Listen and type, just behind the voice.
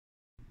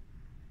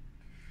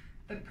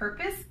The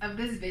purpose of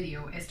this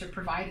video is to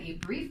provide a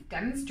brief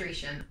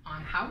demonstration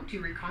on how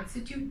to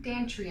reconstitute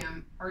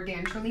Dantrium or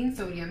Dantrolene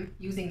Sodium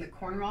using the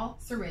Cornwall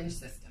Syringe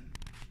system.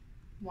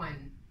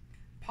 1.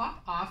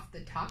 Pop off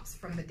the tops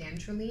from the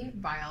Dantrolene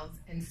vials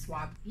and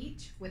swab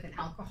each with an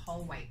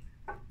alcohol wipe.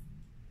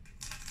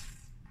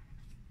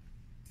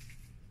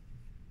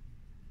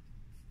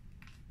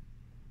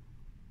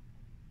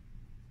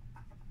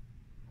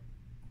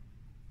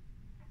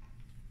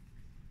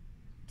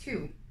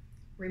 2.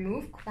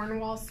 Remove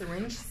Cornwall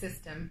Syringe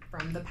system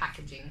from the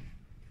packaging.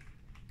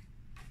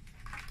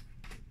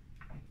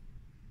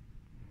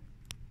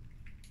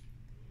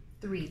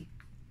 3.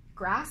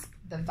 Grasp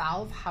the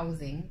valve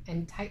housing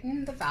and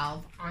tighten the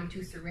valve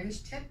onto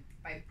syringe tip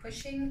by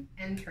pushing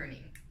and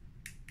turning.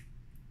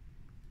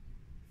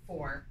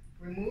 4.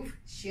 Remove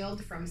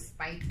shield from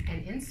spike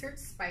and insert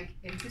spike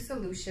into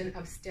solution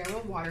of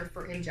sterile water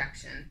for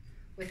injection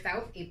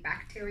without a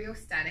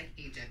bacteriostatic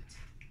agent.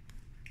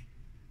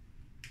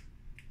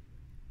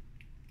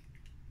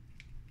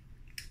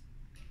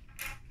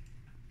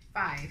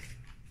 5.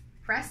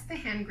 Press the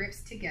hand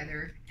grips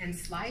together and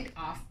slide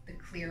off the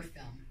clear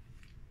film.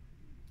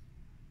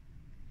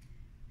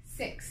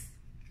 6.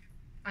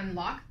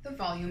 Unlock the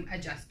volume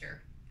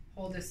adjuster.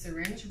 Hold the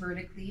syringe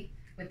vertically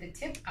with the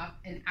tip up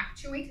and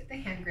actuate the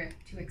hand grip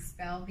to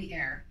expel the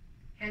air.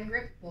 Hand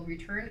grip will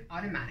return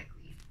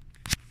automatically.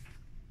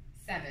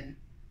 7.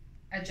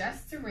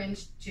 Adjust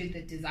syringe to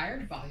the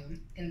desired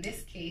volume, in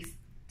this case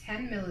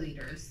 10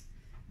 milliliters,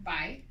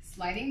 by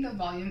sliding the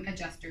volume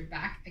adjuster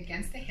back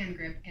against the hand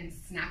grip and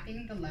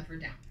snapping the lever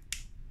down.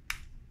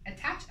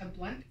 Attach a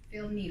blunt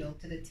fill needle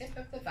to the tip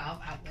of the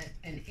valve outlet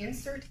and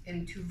insert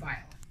into vial.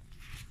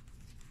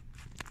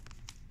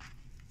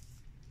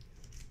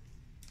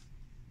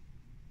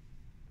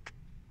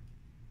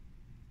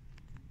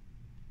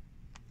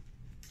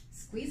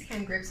 Squeeze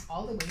hand grips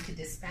all the way to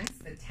dispense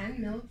the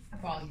 10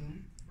 ml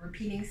volume,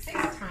 repeating 6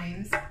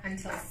 times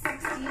until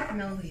 60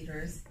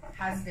 milliliters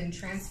has been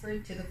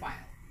transferred to the vial.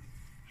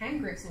 Hand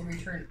grips will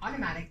return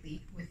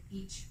automatically with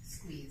each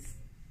squeeze.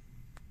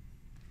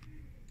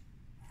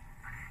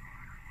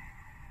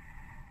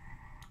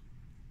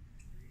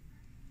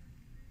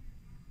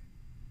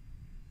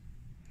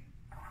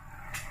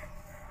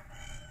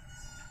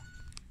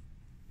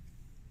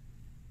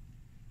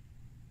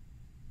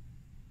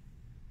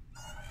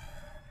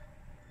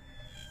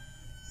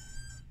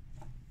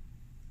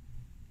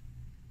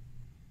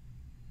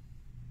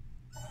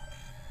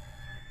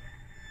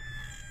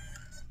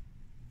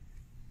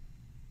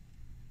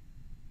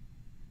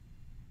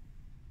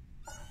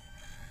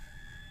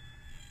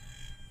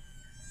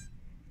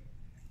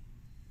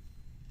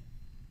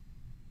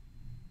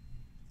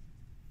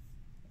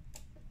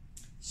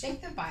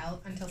 Shake the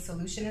vial until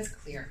solution is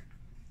clear.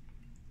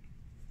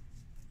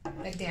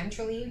 The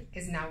Dantrolene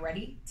is now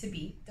ready to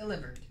be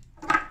delivered.